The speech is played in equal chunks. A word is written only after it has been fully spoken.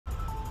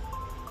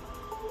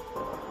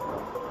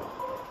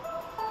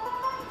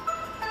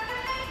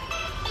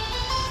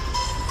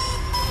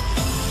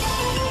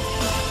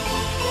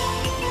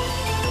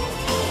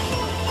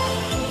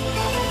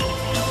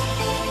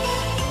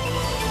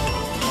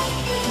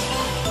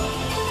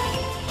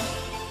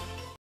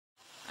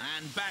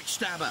and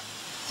Backstabber.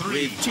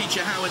 Three, with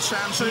teacher Howard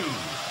Sanford,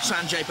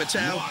 Sanjay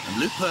Patel and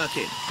Luke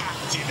Perkin.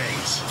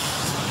 Activate.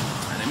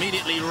 And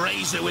immediately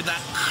Razer with that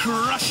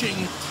crushing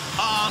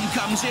arm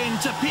comes in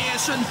to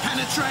pierce and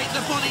penetrate the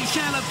body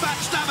shell of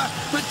Backstabber,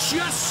 but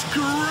just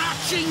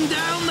scratching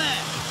down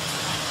there.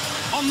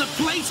 On the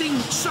plating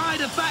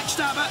side of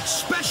Backstabber,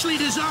 specially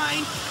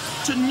designed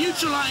to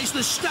neutralise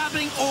the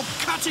stabbing or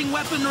cutting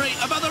weaponry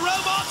of other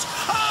robots.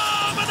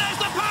 Oh, but there's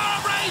the power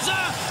of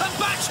Razer, and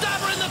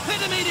Backstabber in the pit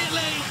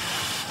immediately.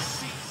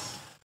 3,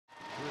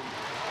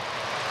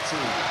 2,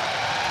 1.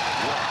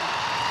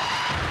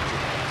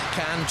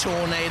 Can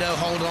Tornado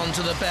hold on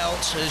to the belt?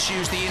 Has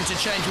used the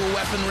interchangeable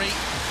weaponry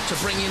to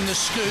bring in the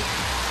scoop,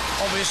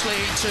 obviously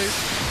to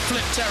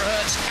flip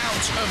Terrorhurtz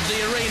out of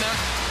the arena,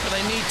 but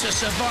they need to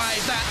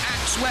survive that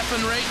axe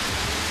weaponry.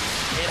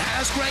 It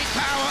has great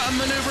power and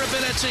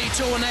manoeuvrability,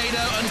 Tornado,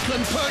 and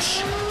can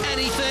push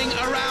anything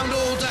around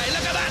all day.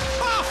 Look at that!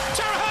 Oh,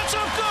 Terrorhurtz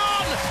are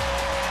gone!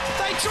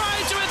 They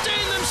tried to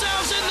redeem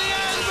themselves in the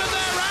end, but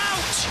they're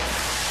out!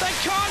 They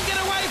can't get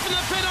away from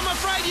the pit, I'm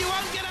afraid. You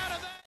won't get out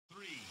of there.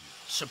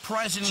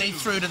 Surprisingly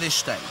through to this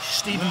stage,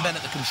 Stephen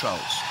Bennett the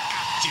controls.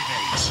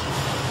 Activate.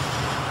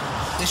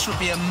 This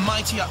would be a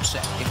mighty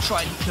upset if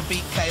Trident could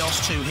beat Chaos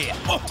 2 here.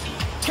 Oh,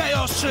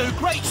 Chaos 2,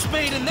 great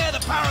speed, and there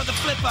the power of the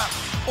flipper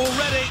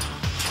already.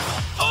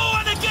 Oh,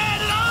 and again,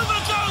 and over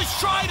goes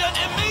Trident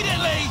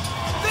immediately.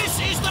 This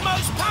is the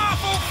most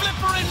powerful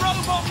flipper in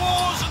Robot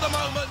Wars at the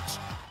moment.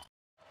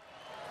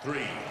 3,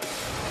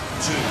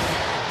 2,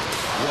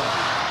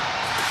 1.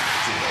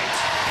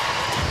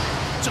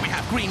 So we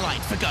have green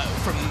light for go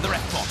from the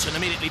ref bot, and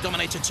immediately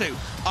Dominator 2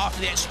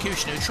 after the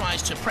executioner, who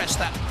tries to press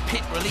that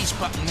pit release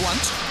button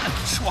once and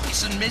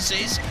twice and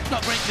misses.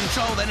 Not great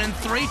control then, and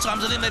 3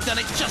 times. I think they've done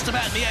it just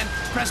about in the end.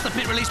 Press the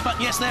pit release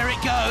button, yes, there it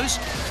goes.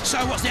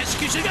 So what's the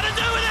executioner going to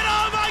do with it?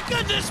 Oh my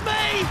goodness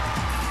me!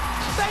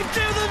 They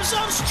do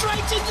themselves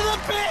straight into the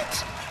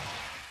pit!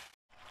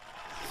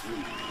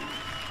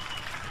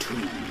 3,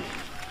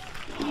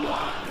 2,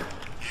 1.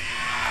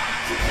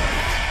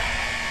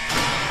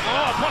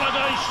 Oh, Apollo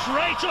going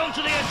straight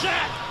onto the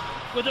attack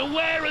with a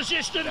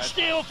wear-resistant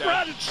steel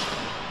front.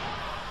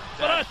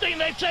 But I think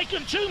they've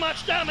taken too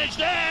much damage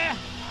there.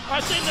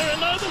 I think they're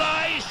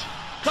immobilized.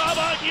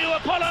 Carbide knew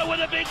Apollo were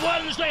the big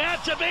ones they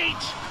had to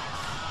beat.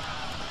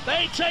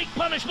 They take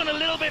punishment a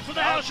little bit from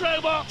the house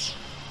robots.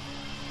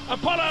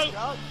 Apollo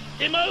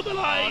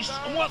immobilized.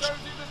 And what's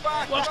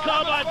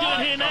Carbide doing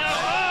here now?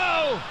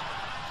 Oh!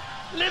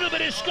 Little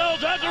bit of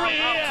skullduggery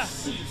here.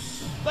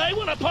 They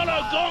want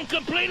Apollo gone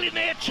completely, and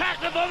they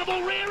attack the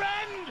vulnerable rear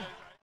end.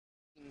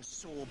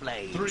 Saw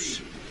blades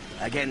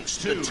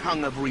against the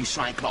tongue of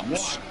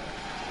Recyclopse.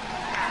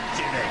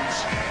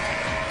 Activate.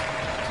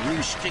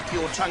 You stick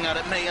your tongue out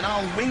at me and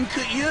I'll wink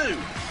at you.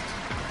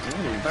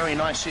 Ooh, very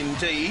nice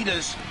indeed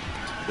as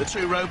the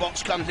two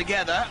robots come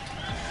together.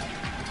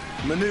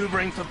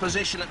 Manoeuvring for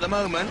position at the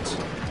moment.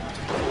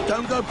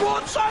 Don't go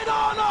broadside.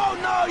 Oh,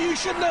 no, you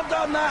shouldn't have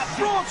done that.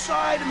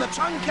 Broadside, and the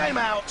tongue came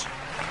out.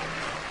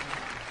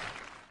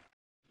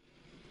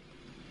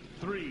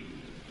 3,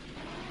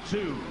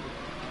 2,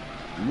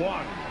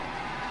 1.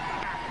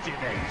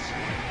 Activate.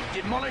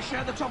 Demolisher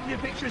at the top of your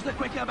picture is the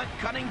quicker, but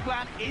Cunning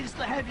Plan is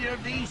the heavier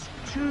of these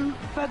two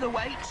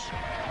featherweights.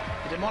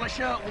 The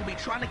Demolisher will be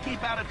trying to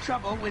keep out of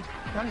trouble with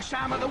young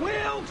Sam at the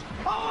wheels.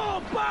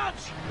 Oh, but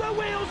the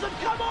wheels have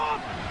come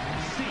off.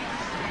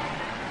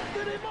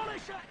 The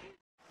Demolisher is...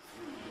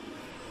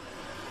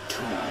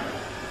 2,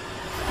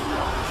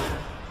 1.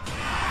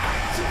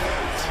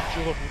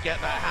 Jordan get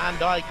that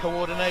hand-eye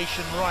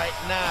coordination right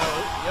now.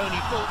 The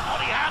only full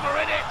body hammer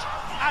in it,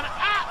 and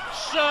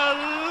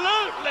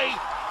absolutely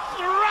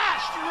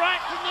thrashed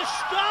right from the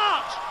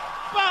start.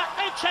 But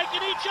they've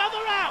taken each other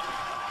out,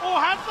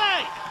 or have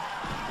they?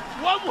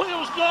 One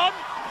wheel's gone.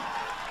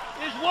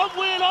 There's one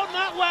wheel on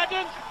that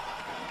wagon,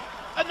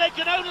 and they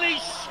can only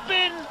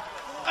spin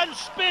and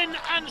spin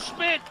and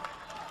spin.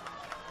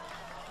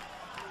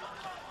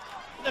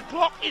 The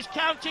clock is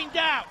counting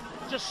down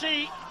to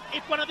see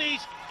if one of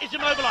these is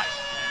immobilized.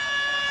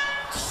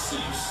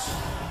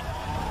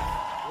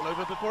 All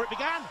over before it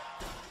began.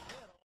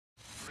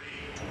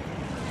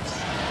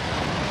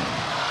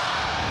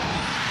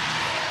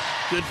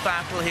 Good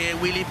battle here.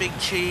 Wheelie Big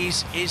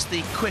Cheese is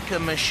the quicker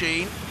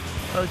machine.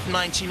 Both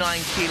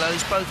 99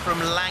 kilos, both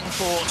from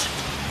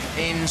Langport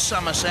in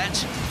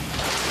Somerset.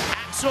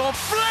 Axel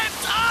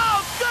flipped!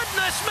 Oh,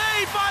 goodness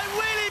me, by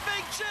Wheelie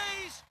Big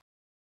Cheese!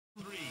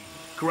 3,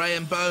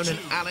 Graham Bone and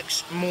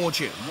Alex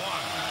Mordew. 1.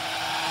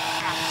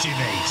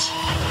 Activate.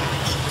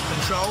 The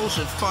controls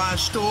of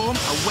Firestorm,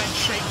 a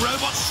wedge-shaped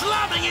robot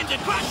slamming into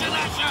Crash and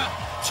Asher,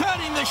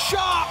 turning the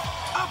shark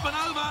up and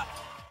over.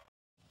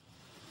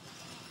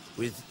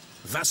 With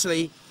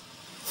Vasily,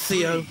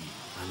 Theo,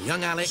 and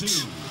young Alex.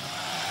 2,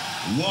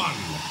 1.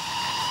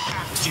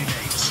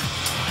 Activate.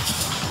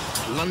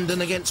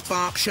 London against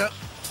Berkshire.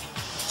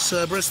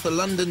 Cerberus, the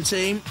London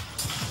team.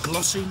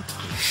 Glossy,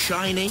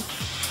 shiny.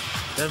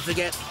 Don't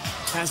forget,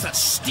 has that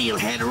steel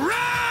head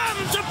ram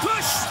to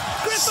push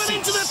Griffin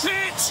into the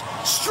pit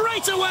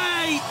straight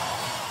away.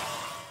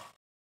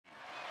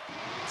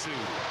 2, 1,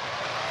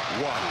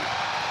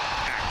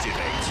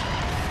 activate.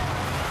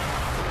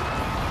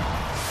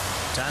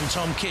 Dan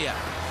Tom Kia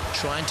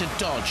trying to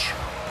dodge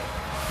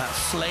that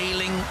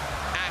flailing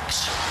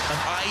axe of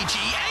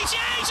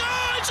IG-88.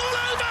 Oh, it's all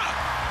over!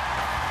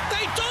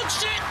 They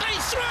dodged it, they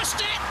thrust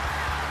it,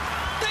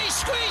 they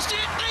squeezed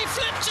it, they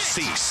flipped it.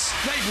 Cease.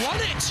 They've won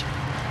it.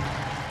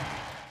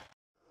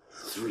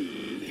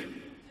 3,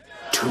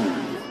 2,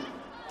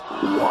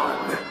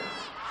 1,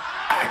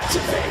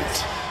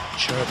 activate.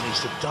 Churd needs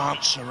to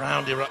dance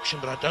around Eruption,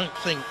 but I don't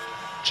think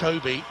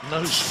Toby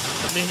knows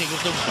the meaning of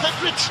the word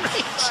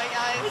retreat.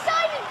 We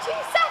died in 2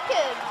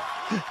 seconds.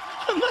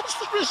 And that's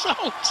the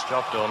result.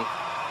 Job done.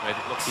 Made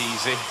it look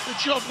easy. The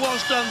job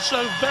was done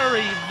so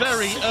very,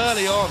 very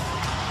early on.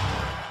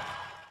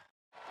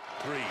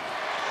 3, 2, 1,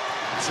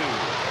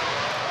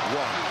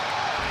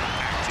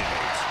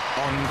 activate.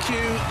 On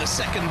cue, the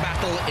second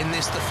battle in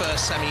this, the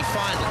first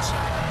semi-finals.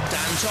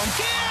 Dan Tom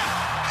Kia!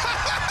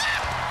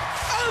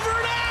 Over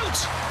and out!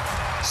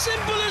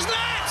 Simple as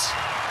that!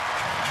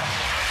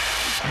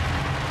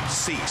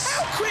 Cease.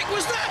 How quick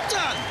was that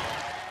done?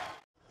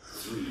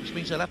 Which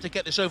means they'll have to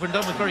get this over and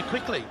done with very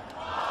quickly.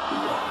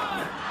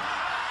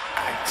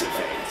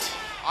 Activate.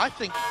 I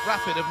think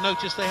Rapid have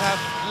noticed they have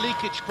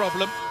leakage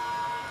problem,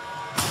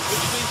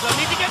 which means they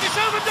need to get this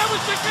over and done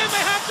with quickly, and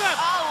they have done.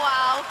 Oh,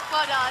 wow.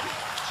 Well done.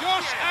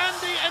 Josh,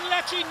 Andy and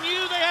Letty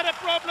knew they had a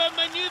problem.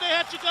 They knew they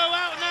had to go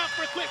out and out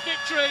for a quick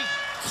victory.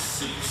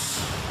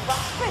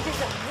 Rapid is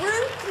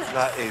ruthless.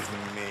 That is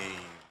me.